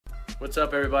What's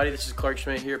up, everybody? This is Clark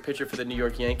Schmidt here, pitcher for the New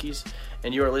York Yankees,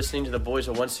 and you are listening to the Boys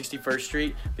of 161st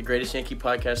Street, the greatest Yankee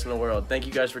podcast in the world. Thank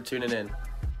you guys for tuning in.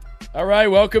 All right,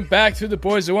 welcome back to the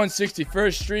Boys of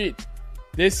 161st Street.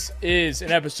 This is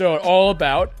an episode all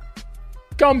about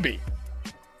Gumby.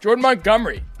 Jordan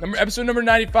Montgomery, episode number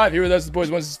 95, here with us, the Boys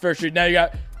of 161st Street. Now you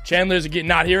got Chandler's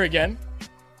not here again.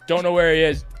 Don't know where he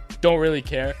is. Don't really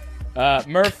care.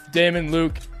 Murph, Damon,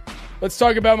 Luke. Let's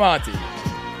talk about Monty.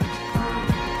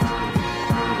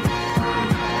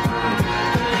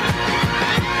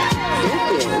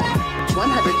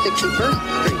 161st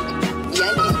Street,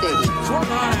 Yankee Stadium. Swung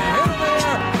on a hill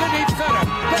there, to deep center,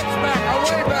 gets back,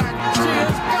 away back, she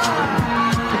is gone!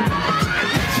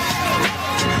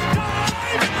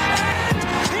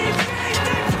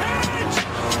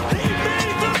 He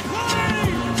made the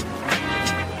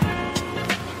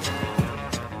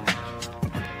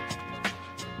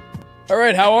catch! All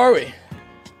right, how are we?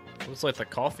 Looks like the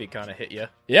coffee kind of hit you.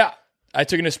 Yeah, I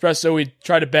took an espresso. We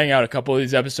tried to bang out a couple of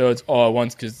these episodes all at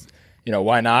once because,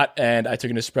 why not? And I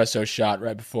took an espresso shot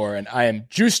right before, and I am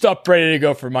juiced up, ready to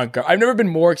go for Montgomery. I've never been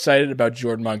more excited about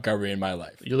Jordan Montgomery in my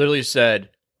life. You literally said,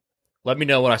 let me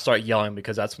know when I start yelling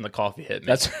because that's when the coffee hit me.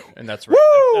 That's right. That's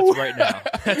right now.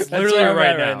 That's literally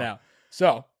right now.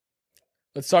 So,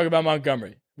 let's talk about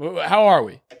Montgomery. How are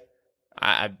we?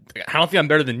 I don't think I'm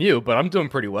better than you, but I'm doing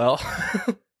pretty well.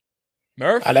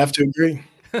 Murph? I'd have to agree.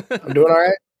 I'm doing all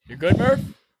right. You're good, Murph?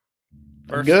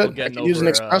 I'm good. I can use an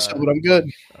espresso, but I'm good.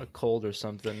 A cold or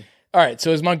something. All right.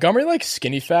 So is Montgomery like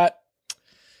skinny fat,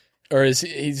 or is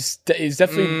he's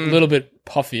definitely a little bit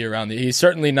puffy around the? He's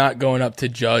certainly not going up to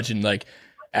Judge and like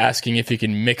asking if he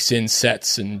can mix in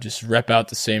sets and just rep out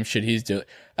the same shit he's doing.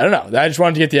 I don't know. I just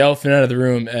wanted to get the elephant out of the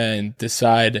room and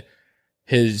decide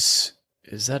his.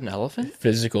 Is that an elephant?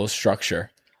 Physical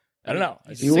structure. I don't know.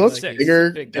 He looks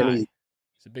bigger than he's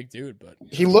a big dude, but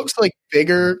he looks like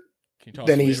bigger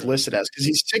than he's later? listed as, because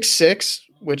he's 6'6",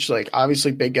 which like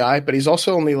obviously big guy, but he's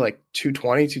also only like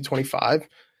 220, 225.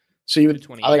 So you would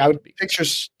I would picture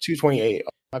 228. Oh,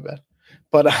 my bad.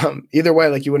 But either way,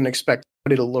 like you wouldn't expect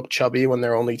somebody to look chubby when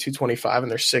they're only 225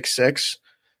 and they're 6'6".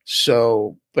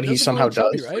 So, but he somehow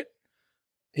does. Chubby, right?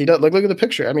 He does. Look at the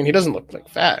picture. I mean, he doesn't look like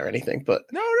fat or anything, but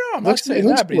no, I'm not saying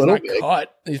that. But he's not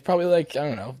cut. He's probably like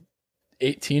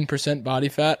 18% body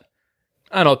fat.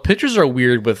 I don't know. Pictures are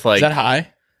weird with like. Is that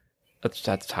high?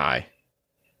 That's high.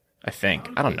 I think.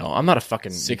 I don't know. I'm not a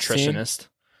fucking 16? nutritionist.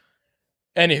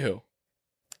 Anywho,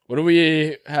 what do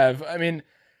we have? I mean,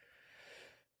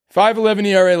 5.11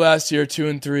 ERA last year,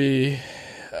 2-3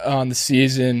 on the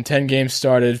season. 10 games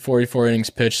started, 44 innings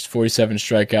pitched, 47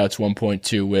 strikeouts,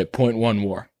 1.2 WHIP, 0.1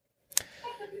 WAR.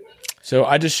 So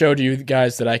I just showed you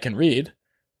guys that I can read.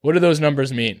 What do those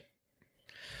numbers mean?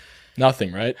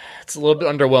 Nothing, right? It's a little bit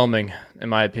underwhelming, in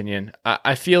my opinion.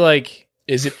 I feel like...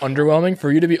 Is it underwhelming?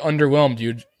 For you to be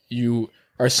underwhelmed, you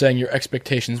are saying your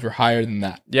expectations were higher than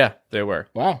that. Yeah, they were.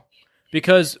 Wow.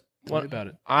 Because Tell me about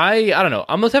it. I don't know.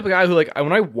 I'm the type of guy who, like,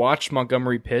 when I watch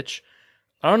Montgomery pitch,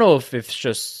 I don't know if it's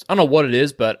just... I don't know what it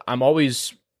is, but I'm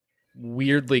always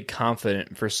weirdly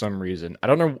confident for some reason. I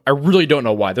don't know. I really don't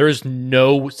know why. There is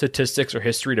no statistics or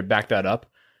history to back that up.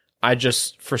 I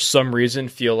just, for some reason,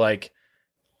 feel like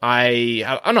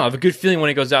I don't know, I have a good feeling when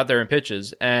he goes out there and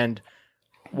pitches. And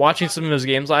watching some of his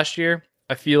games last year,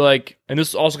 I feel like, and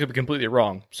this also could be completely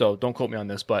wrong, so don't quote me on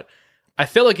this, but I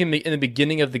feel like in the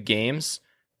beginning of the games,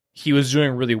 he was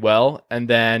doing really well. And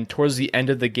then towards the end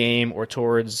of the game or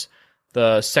towards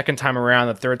the second time around,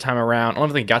 the third time around, I don't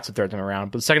think he got to the third time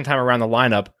around, but the second time around the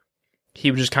lineup, he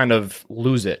would just kind of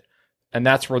lose it. And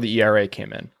that's where the ERA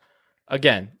came in.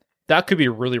 Again, that could be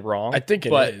really wrong. I think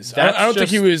it is. I don't think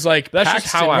he was like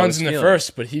Paxton runs in the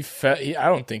first, but I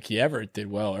don't think he ever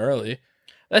did well early.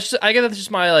 I guess that's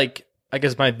just my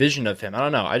my vision of him. I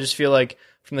don't know. I just feel like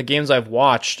from the games I've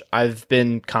watched, I've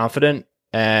been confident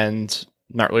and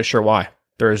not really sure why.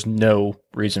 There is no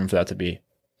reason for that to be.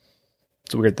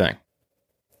 It's a weird thing.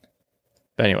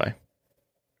 But anyway.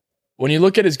 When you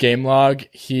look at his game log,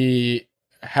 he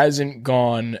hasn't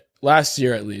gone, last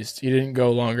year at least, he didn't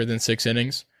go longer than 6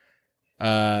 innings.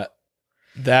 That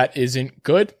isn't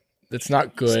good. That's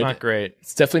not good. It's not great.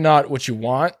 It's definitely not what you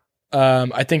want.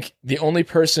 I think the only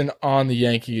person on the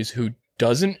Yankees who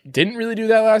didn't really do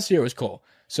that last year was Cole.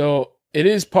 So it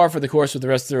is par for the course with the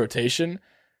rest of the rotation,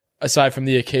 aside from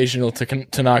the occasional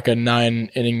Tanaka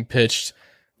 9-inning pitched,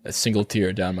 a single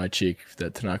tear down my cheek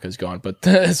that Tanaka's gone. But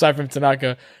aside from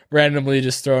Tanaka randomly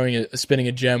just spinning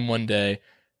a gem one day,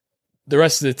 the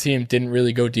rest of the team didn't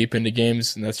really go deep into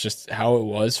games, and that's just how it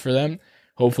was for them.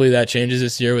 Hopefully that changes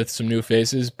this year with some new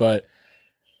faces. But,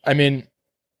 I mean,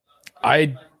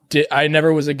 I I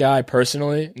never was a guy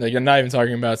personally. Like, I'm not even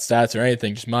talking about stats or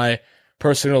anything. Just my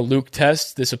personal Luke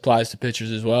test. This applies to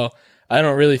pitchers as well. I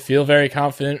don't really feel very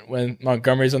confident when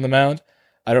Montgomery's on the mound.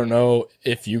 I don't know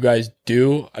if you guys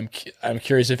do. I'm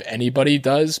curious if anybody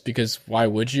does, because why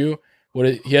would you?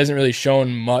 He hasn't really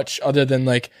shown much other than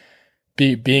like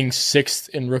being sixth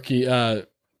in rookie.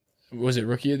 Was it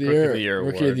rookie of the year?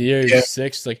 Rookie of the year. He's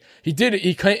sixth. Like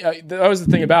that was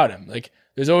the thing about him. Like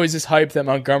there's always this hype that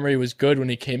Montgomery was good when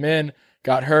he came in,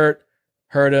 got hurt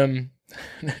him.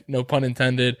 No pun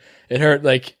intended. It hurt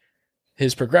like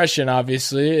his progression,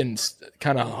 obviously, and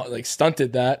kind of like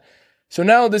stunted that. So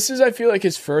now this is, I feel like,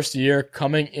 his first year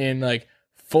coming in like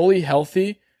fully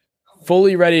healthy,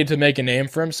 fully ready to make a name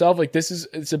for himself. Like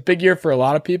it's a big year for a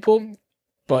lot of people,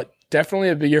 but definitely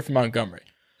a big year for Montgomery.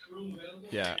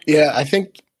 Yeah, I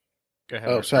think. Go ahead.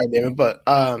 Oh, sorry, David, but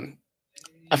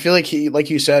I feel like he, like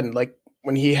you said, like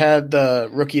when he had the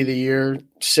Rookie of the Year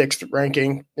 6th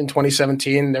ranking in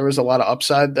 2017, there was a lot of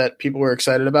upside that people were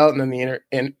excited about, and then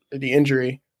the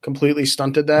injury completely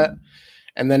stunted that.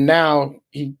 And then now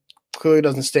he clearly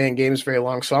doesn't stay in games very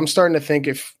long. So I'm starting to think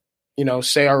if,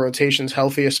 say our rotation's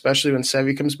healthy, especially when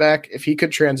Sevy comes back, if he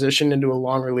could transition into a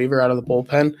long reliever out of the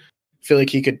bullpen, I feel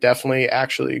like he could definitely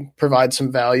actually provide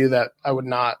some value that I would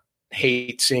not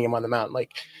hate seeing him on the mound.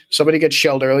 Like somebody gets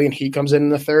shelled early and he comes in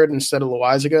the third instead of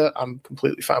Loizaga, I'm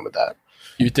completely fine with that.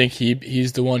 You think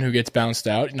he's the one who gets bounced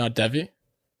out, not Devi?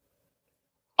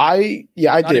 I do.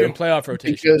 Not even playoff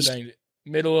rotation. Because, Saying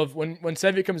middle of when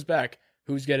Sevy comes back,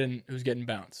 who's getting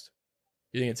bounced?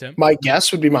 You think it's him? my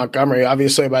guess would be Montgomery.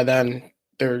 Obviously, by then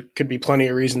there could be plenty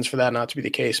of reasons for that not to be the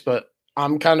case, but I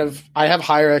have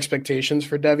higher expectations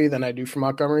for Devi than I do for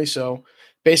Montgomery. So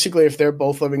basically, if they're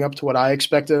both living up to what I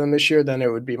expected them this year, then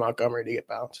it would be Montgomery to get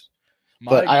bounced.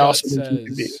 But I also think he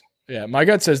could be. Yeah, my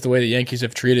gut says the way the Yankees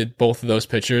have treated both of those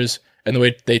pitchers and the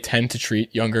way they tend to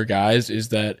treat younger guys is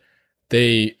that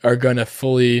they are going to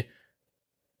fully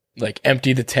like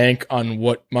empty the tank on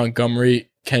what Montgomery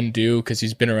can do because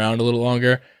he's been around a little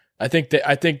longer. I think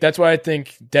that's why I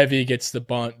think Devi gets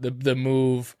the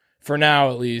move for now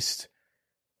at least.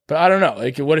 But I don't know.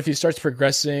 Like, what if he starts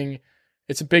progressing?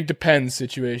 It's a big depends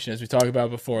situation, as we talked about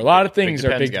before. A lot of things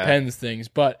are big depends things,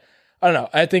 but I don't know.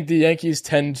 I think the Yankees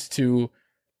tend to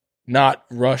not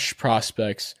rush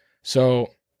prospects.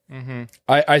 So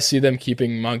I see them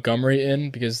keeping Montgomery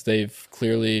in because they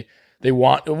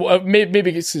want, maybe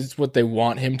it's what they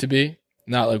want him to be,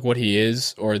 not like what he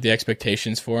is or the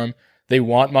expectations for him. They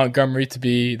want Montgomery to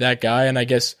be that guy, and I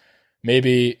guess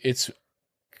maybe it's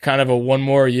kind of a one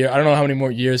more year. I don't know how many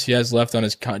more years he has left on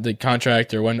his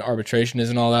contract or when arbitration is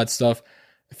and all that stuff.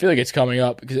 I feel like it's coming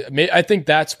up because I think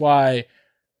that's why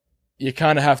you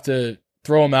kind of have to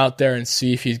throw him out there and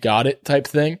see if he's got it type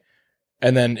thing.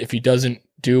 And then if he doesn't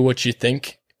do what you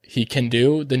think he can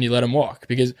do, then you let him walk.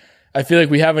 Because I feel like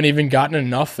we haven't even gotten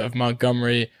enough of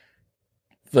Montgomery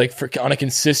like on a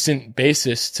consistent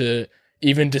basis to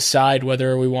even decide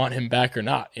whether we want him back or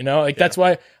not. That's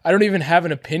why I don't even have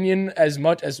an opinion as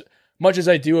much as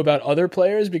I do about other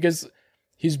players because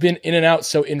he's been in and out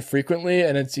so infrequently,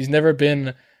 and he's never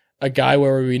been a guy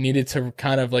where we needed to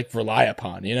kind of like rely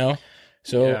upon,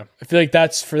 So I feel like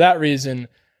that's for that reason.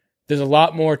 There's a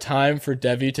lot more time for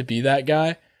Devi to be that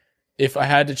guy. If I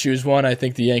had to choose one, I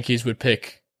think the Yankees would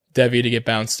pick Devi to get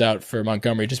bounced out for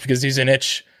Montgomery, just because he's an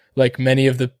itch like many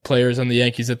of the players on the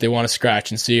Yankees that they want to scratch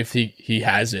and see if he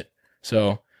has it.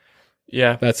 So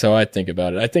yeah, that's how I think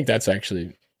about it. I think that's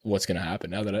actually what's going to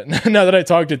happen now that I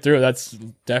talked it through. That's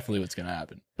definitely what's going to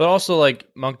happen. But also, like,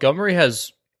 Montgomery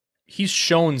he's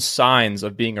shown signs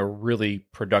of being a really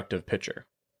productive pitcher.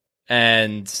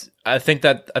 And I think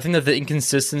that the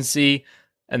inconsistency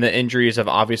and the injuries have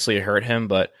obviously hurt him,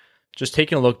 but just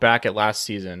taking a look back at last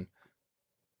season,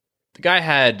 the guy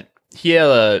had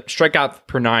a strikeout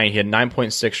per 9. He had 9.6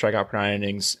 strikeout per 9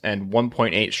 innings and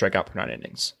 1.8 strikeout per 9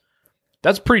 innings.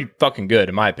 That's pretty fucking good,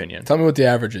 in my opinion. Tell me what the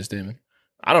average is, Damon.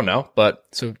 I don't know, but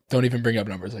so don't even bring up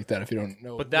numbers like that if you don't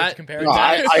know. But that comparing. No,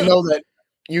 I know that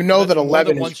that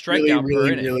 11 is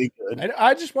really good.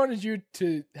 I just wanted you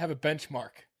to have a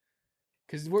benchmark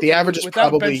because the average is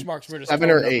probably benchmarks. We're just 7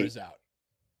 or 8. Out.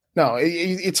 No,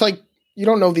 it's like you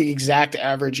don't know the exact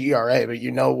average ERA, but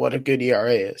you know what a good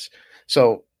ERA is.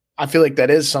 So I feel like that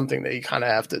is something that you kind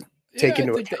of have to take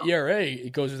into account. I think the ERA,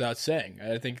 it goes without saying.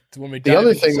 I think when we the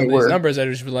other thing some of these numbers, I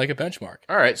just would like a benchmark.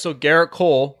 All right, so Garrett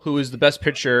Cole, who is the best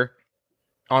pitcher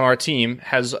on our team,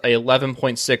 has a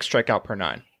 11.6 strikeout per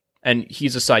 9, and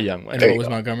he's a Cy Young winner. And what was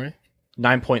Montgomery?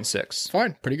 9.6.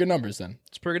 Fine. Pretty good numbers then.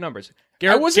 It's pretty good numbers.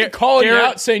 I wasn't calling you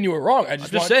out saying you were wrong. I'm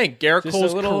just saying, Garrett just a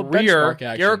Cole's little career, benchmark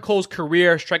action. Garrett Cole's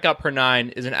career strikeout per 9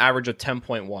 is an average of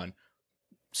 10.1.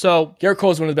 So Garrett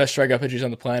Cole is one of the best strikeout pitchers on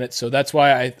the planet, so that's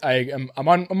why I'm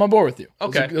on board with you.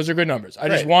 Okay. Those are good numbers. I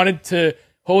just wanted to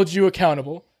hold you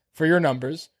accountable for your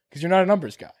numbers because you're not a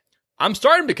numbers guy. I'm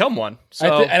starting to become one.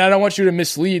 So and I don't want you to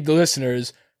mislead the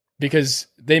listeners because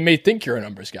they may think you're a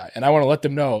numbers guy, and I want to let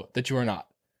them know that you are not.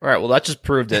 all right, well, that just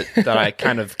proved it that I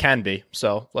kind of can be.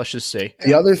 So let's just see.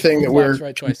 The other thing that we're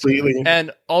Right twice. completely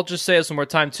And I'll just say this one more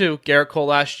time, too. Garrett Cole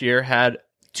last year had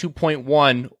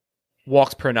 2.1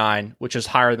 walks per 9, which is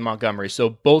higher than Montgomery. So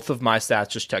both of my stats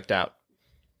just checked out.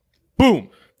 Boom.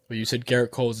 But you said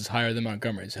Garrett Cole's is higher than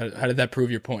Montgomery's. How did that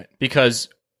prove your point? Because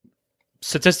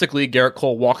statistically, Garrett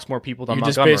Cole walks more people than You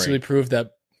just Montgomery. basically proved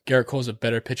that Garrett Cole's a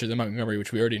better pitcher than Montgomery,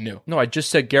 which we already knew. No, I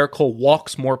just said Garrett Cole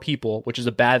walks more people, which is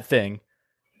a bad thing.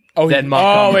 Oh, Than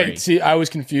Montgomery. wait. See, I was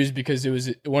confused because it was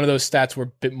one of those stats where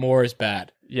bit more is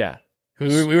bad. Yeah.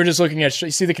 We were just looking at. You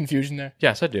see the confusion there?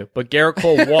 Yes, I do. But Garrett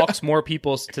Cole walks more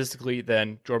people statistically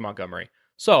than Jordan Montgomery.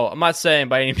 So I'm not saying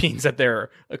by any means that they're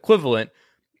equivalent.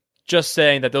 Just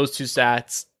saying that those two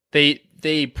stats,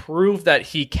 they prove that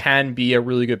he can be a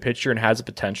really good pitcher and has the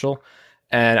potential.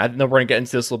 And I know we're going to get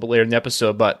into this a little bit later in the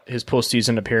episode, but his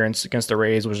postseason appearance against the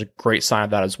Rays was a great sign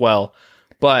of that as well.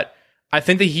 But I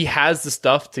think that he has the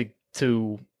stuff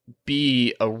to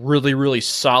be a really, really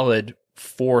solid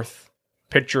fourth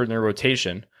pitcher in the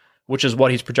rotation, which is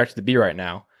what he's projected to be right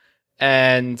now.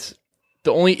 And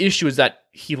the only issue is that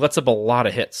he lets up a lot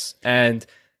of hits, and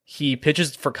he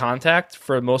pitches for contact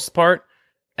for the most part,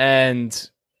 and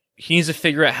he needs to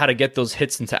figure out how to get those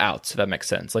hits into outs, if that makes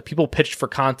sense. Like, people pitch for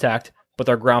contact, but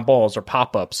they're ground balls or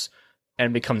pop-ups,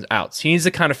 and it becomes outs. He needs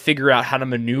to kind of figure out how to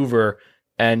maneuver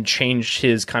and change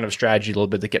his kind of strategy a little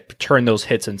bit to turn those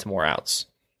hits into more outs.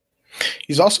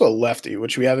 He's also a lefty,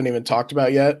 which we haven't even talked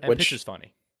about yet. And which pitch is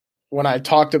funny. When I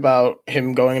talked about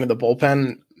him going into the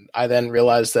bullpen, I then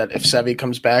realized that if Sevy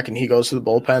comes back and he goes to the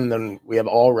bullpen, then we have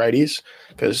all righties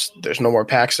because there's no more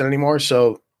Paxton anymore.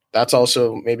 So that's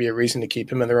also maybe a reason to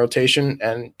keep him in the rotation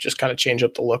and just kind of change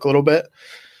up the look a little bit.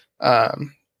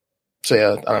 So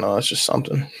yeah, I don't know. That's just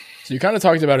something. So you kind of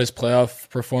talked about his playoff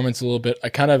performance a little bit. I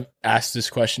kind of asked this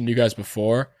question to you guys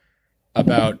before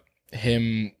about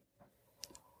him.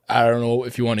 I don't know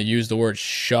if you want to use the word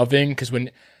shoving, because when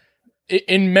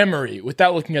in memory,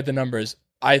 without looking at the numbers,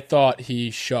 I thought he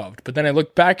shoved. But then I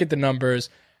looked back at the numbers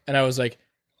and I was like,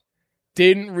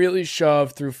 didn't really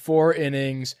shove through 4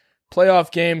 innings,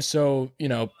 playoff games. So,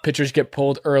 pitchers get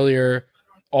pulled earlier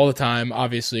all the time,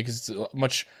 obviously, because it's a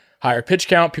much higher pitch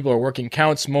count. People are working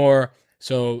counts more.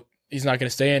 So he's not going to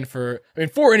stay in 4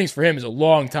 innings for him is a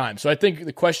long time. So I think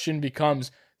the question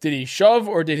becomes, did he shove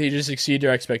or did he just exceed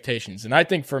your expectations? And I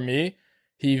think for me,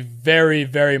 he very,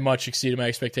 very much exceeded my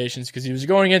expectations because he was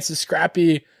going against a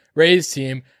scrappy Rays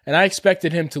team, and I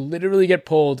expected him to literally get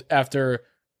pulled after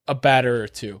a batter or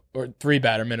 2 or 3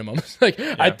 batter minimum.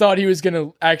 I thought he was going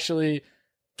to actually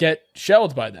get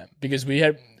shelled by them because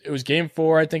it was game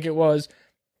 4, I think it was,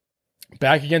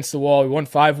 back against the wall. We won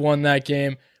 5-1 that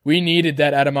game. We needed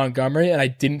that out of Montgomery, and I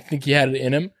didn't think he had it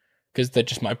in him because that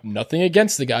just nothing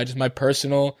against the guy, just my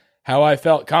personal, how I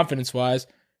felt confidence-wise.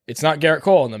 It's not Garrett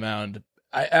Cole on the mound.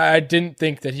 I didn't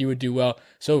think that he would do well.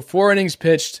 So 4 innings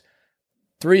pitched,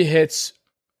 3 hits,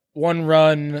 1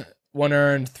 run, 1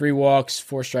 earned, 3 walks,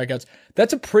 4 strikeouts.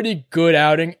 That's a pretty good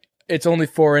outing. It's only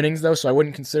 4 innings, though, so I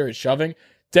wouldn't consider it shoving.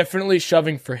 Definitely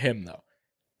shoving for him, though.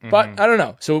 But I don't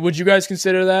know. So would you guys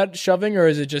consider that shoving, or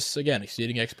is it just, again,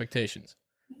 exceeding expectations?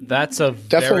 That's a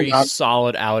Definitely very not.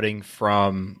 solid outing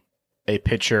from a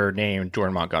pitcher named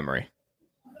Jordan Montgomery.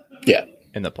 Yeah.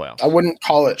 In the playoffs. I wouldn't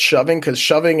call it shoving because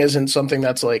shoving isn't something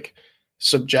that's like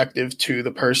subjective to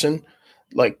the person.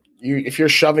 Like if you're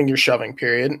shoving,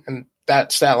 period. And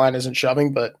that stat line isn't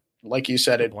shoving, but like you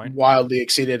said, it wildly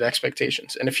exceeded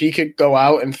expectations. And if he could go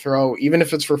out and throw, even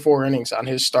if it's for 4 innings on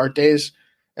his start days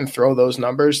and throw those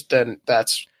numbers, then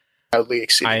that's wildly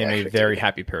exceeding. I am a very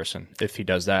happy person if he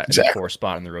does that in the 4th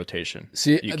spot in the rotation.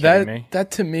 See, Are you kidding me?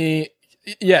 that to me,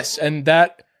 yes, and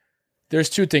that there's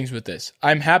 2 things with this.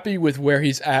 I'm happy with where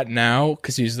he's at now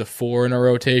because he's the 4 in a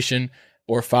rotation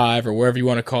or 5 or wherever you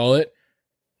want to call it.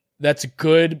 That's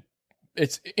good.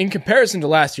 It's in comparison to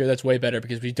last year, that's way better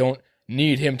because we don't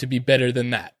need him to be better than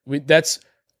that. That's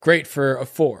great for a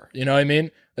 4. You know what I mean?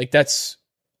 Like that's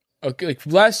okay. Like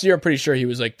last year, I'm pretty sure he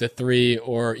was like the 3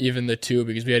 or even the 2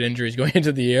 because we had injuries going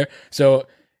into the year. So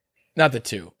not the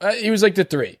 2. He was like the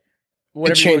 3.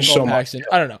 Whatever it changed so much.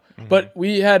 I don't know. But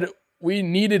we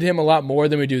needed him a lot more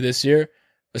than we do this year.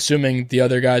 assuming the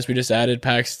other guys we just added,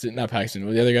 not Paxton,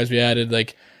 but the other guys we added,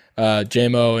 like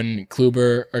JMO and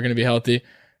Kluber are going to be healthy,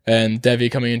 and Devi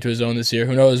coming into his own this year.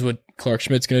 Who knows what Clark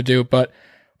Schmidt's going to do? But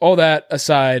all that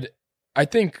aside, I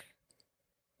think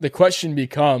the question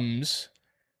becomes,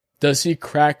 does he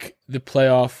crack the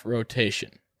playoff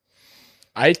rotation?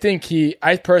 I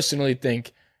personally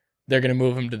think they're going to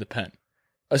move him to the pen.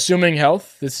 Assuming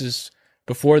health, this is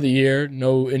before the year,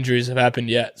 no injuries have happened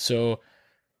yet, so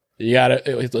you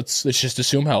gotta let's just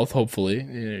assume health.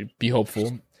 Hopefully, be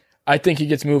hopeful. I think he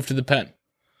gets moved to the pen.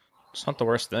 It's not the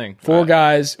worst thing. Four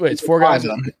guys. Wait, it's 4 guys.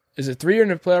 Is it 3 in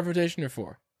the playoff rotation or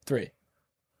 4? 3.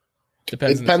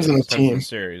 Depends on the team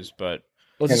series, but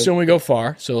let's assume we go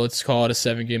far. So let's call it a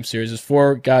 7-game series. There's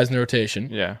 4 guys in the rotation.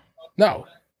 Yeah. No,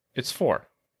 it's 4.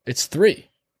 It's 3.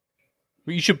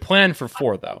 Well, you should plan for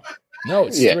 4 though. No,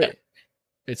 it's 3.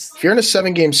 If you're in a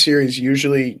 7-game series,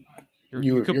 usually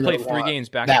you could play 3 games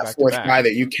back to that back. Fourth guy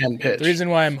that you can pitch. The reason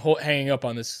why I'm hanging up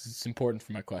on this is it's important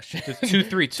for my question. It's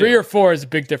 2-3-2. 3 or 4 is a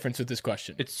big difference with this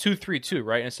question. It's 2-3-2,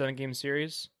 right? In a 7-game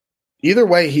series. Either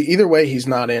way, he's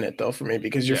not in it though for me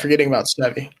because you're forgetting about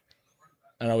Sevy.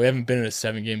 I know we haven't been in a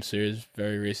 7-game series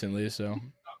very recently, so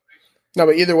no.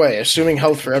 But either way, assuming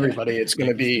health for everybody, it's going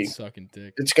to be sucking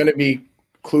dick. It's going to be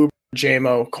Kluber,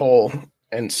 JMO, Cole,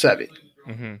 and Sevy.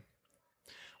 Mm-hmm.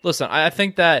 Listen, I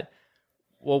think that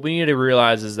what we need to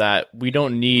realize is that we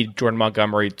don't need Jordan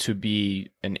Montgomery to be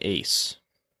an ace.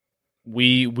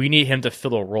 We need him to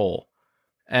fill a role.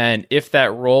 And if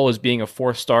that role is being a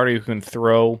 4th starter who can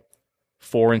throw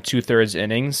 4 2/3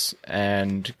 innings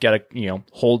and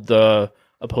hold the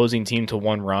opposing team to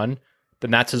 1 run, then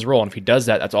that's his role. And if he does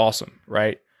that, that's awesome,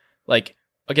 right? Like,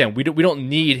 again, we don't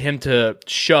need him to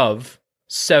shove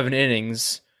 7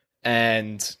 innings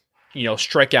and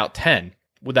strike out 10.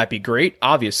 Would that be great?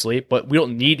 Obviously, but we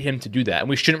don't need him to do that, and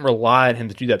we shouldn't rely on him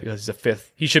to do that because he's a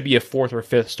 5th. He should be a 4th or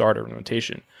 5th starter in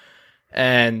rotation.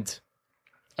 And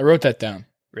I wrote that down.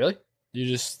 Really?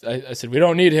 I said we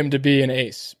don't need him to be an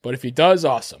ace, but if he does,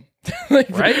 awesome.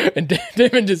 Right? And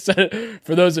Damon just said it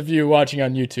for those of you watching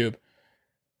on YouTube.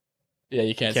 Yeah,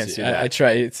 you can't see that. I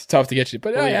try. It's tough to get you,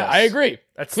 but yes. I agree.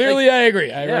 Clearly, I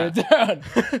agree. I wrote it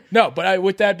down. No, but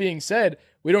with that being said,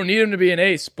 we don't need him to be an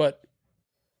ace, but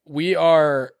we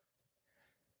are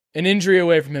an injury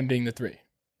away from him being the 3.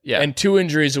 Yeah. And 2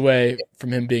 injuries away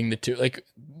from him being the 2. Like,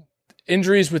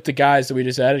 injuries with the guys that we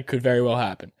just added could very well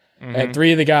happen. Mm-hmm. And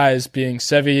 3 of the guys being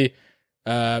Sevy,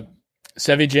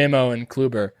 JMO, and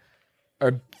Kluber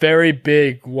are very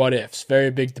big what ifs, very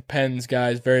big depends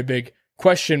guys, very big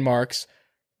question marks.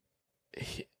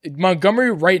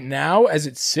 Montgomery right now, as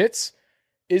it sits,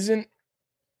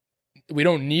 we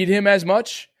don't need him as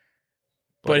much.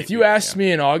 But if you asked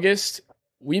me in August,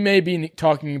 we may be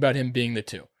talking about him being the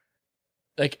 2.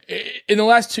 Like, in the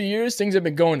last 2 years, things have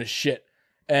been going to shit.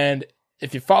 And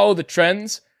if you follow the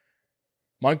trends,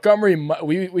 Montgomery,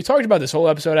 we talked about this whole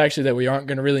episode, actually, that we aren't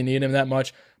going to really need him that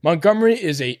much. Montgomery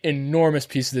is an enormous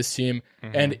piece of this team,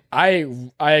 and I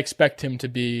expect him to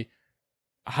be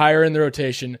higher in the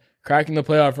rotation, cracking the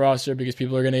playoff roster because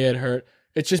people are going to get hurt.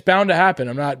 It's just bound to happen.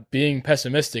 I'm not being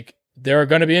pessimistic. There are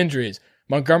going to be injuries.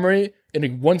 Montgomery, in a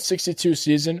 162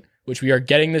 season, which we are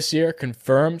getting this year,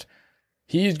 confirmed,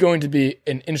 he's going to be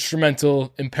an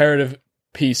instrumental, imperative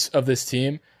piece of this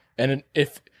team. And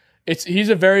he's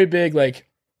a very big, like,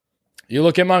 you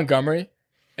look at Montgomery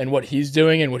and what he's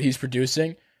doing and what he's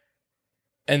producing,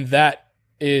 and that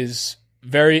is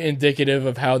very indicative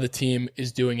of how the team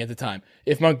is doing at the time.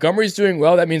 If Montgomery's doing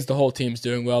well, that means the whole team's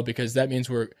doing well because that means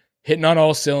we're hitting on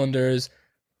all cylinders,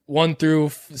 1 through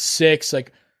 6,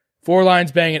 like, 4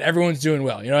 lines banging, everyone's doing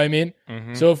well. You know what I mean?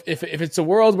 Mm-hmm. So if it's a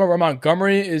world where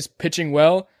Montgomery is pitching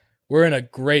well, we're in a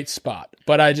great spot.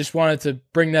 But I just wanted to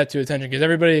bring that to attention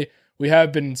because we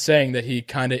have been saying that he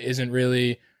kind of isn't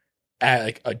really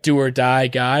like a do or die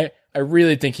guy. I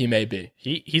really think he may be.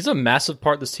 He's a massive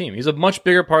part of this team. He's a much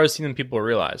bigger part of this team than people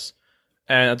realize.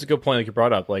 And that's a good point like you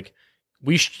brought up. Like,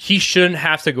 he shouldn't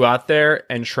have to go out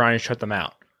there and try and shut them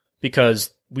out because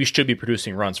we should be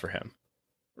producing runs for him.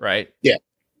 Right? Yeah.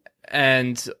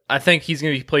 And I think he's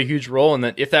going to play a huge role. And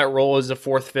that if that role is a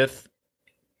 4th, 5th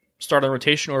start on the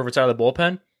rotation or if it's out of the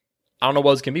bullpen, I don't know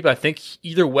what it's going to be, but I think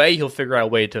either way, he'll figure out a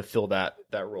way to fill that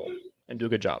role and do a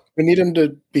good job. We need him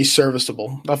to be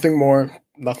serviceable. Nothing more,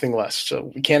 nothing less.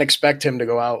 So we can't expect him to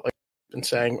go out like been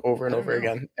saying over and over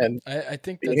again. And I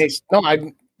think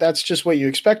that's just what you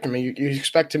expect from him. You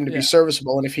expect him to be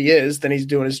serviceable. And if he is, then he's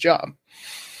doing his job. And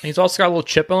he's also got a little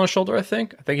chip on his shoulder, I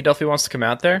think. I think he definitely wants to come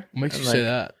out there. What makes you say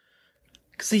that?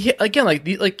 Because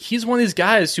he's one of these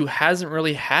guys who hasn't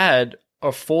really had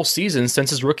a full season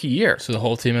since his rookie year. So the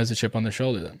whole team has a chip on their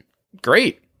shoulder then?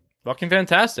 great, fucking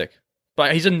fantastic.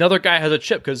 But he's another guy who has a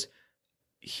chip because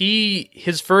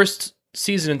his first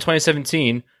season in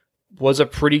 2017 was a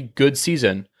pretty good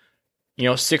season.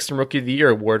 6th in Rookie of the Year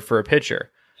award for a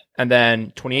pitcher. And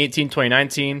then 2018,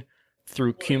 2019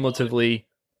 through cumulatively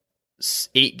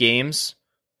 8 games.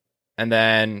 And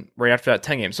then right after that,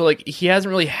 10 games. So he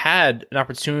hasn't really had an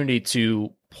opportunity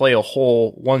to play a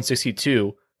whole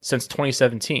 162 since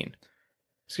 2017.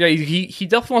 So yeah, he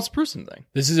definitely wants to prove something.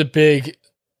 This is a big.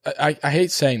 I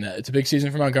hate saying that it's a big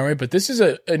season for Montgomery, but this is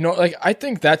I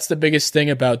think that's the biggest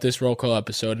thing about this roll call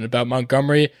episode and about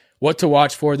Montgomery. What to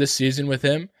watch for this season with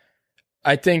him.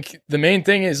 I think the main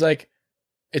thing is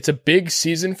it's a big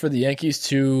season for the Yankees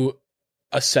to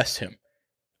assess him.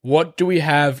 What do we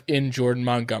have in Jordan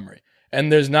Montgomery?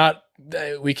 And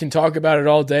we can talk about it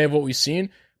all day of what we've seen,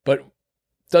 but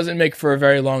doesn't make for a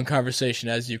very long conversation,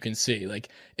 as you can see.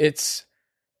 It's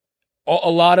a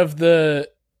lot of the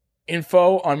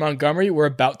info on Montgomery we're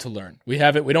about to learn. We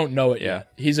don't know it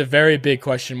yet. He's a very big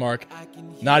question mark.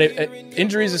 Not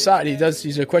injuries aside,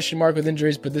 he's a question mark with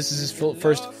injuries, but this is his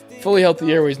first fully healthy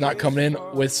year where he's not coming in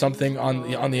with something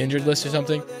on the injured list or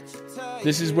something.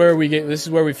 This is where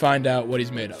we find out what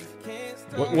he's made of.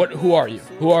 Who are you?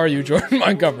 Who are you, Jordan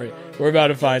Montgomery? We're about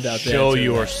to find out. Show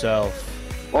yourself.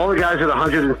 All the guys at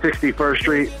 161st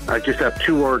Street, I just have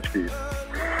 2 words for you.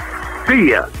 See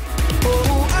ya.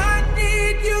 Oh, I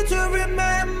need you to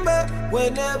remember,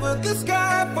 whenever the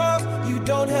sky falls, you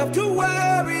don't have to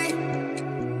worry.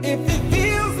 If it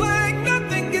feels like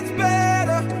nothing gets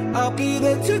better, I'll be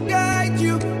there to guide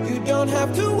you. You don't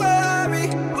have to worry.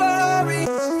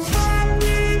 I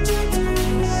need you to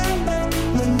remember,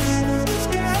 whenever the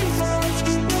sky falls,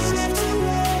 you don't have to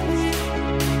worry.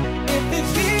 If it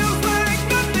feels like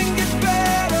nothing gets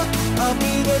better, I'll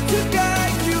be there to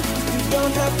guide you. You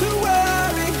don't have to worry.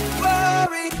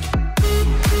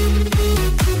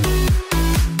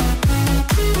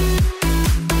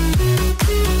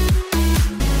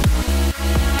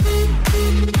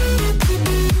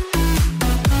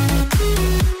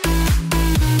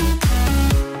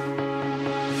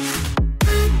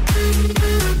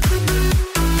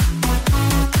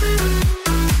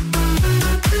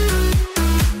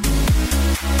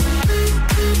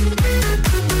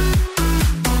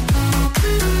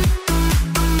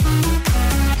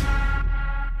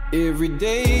 Every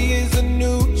day is a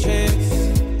new chance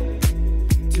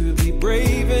to be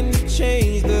brave and to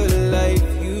change the life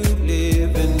you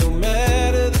live. And no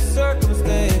matter the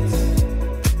circumstance,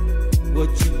 what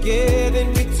you get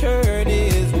in return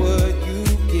is what you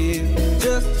give.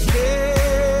 Just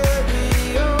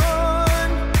carry on,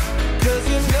 'cause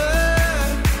you're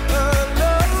not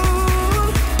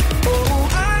alone. Oh,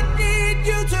 I need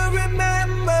you to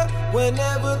remember,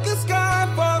 whenever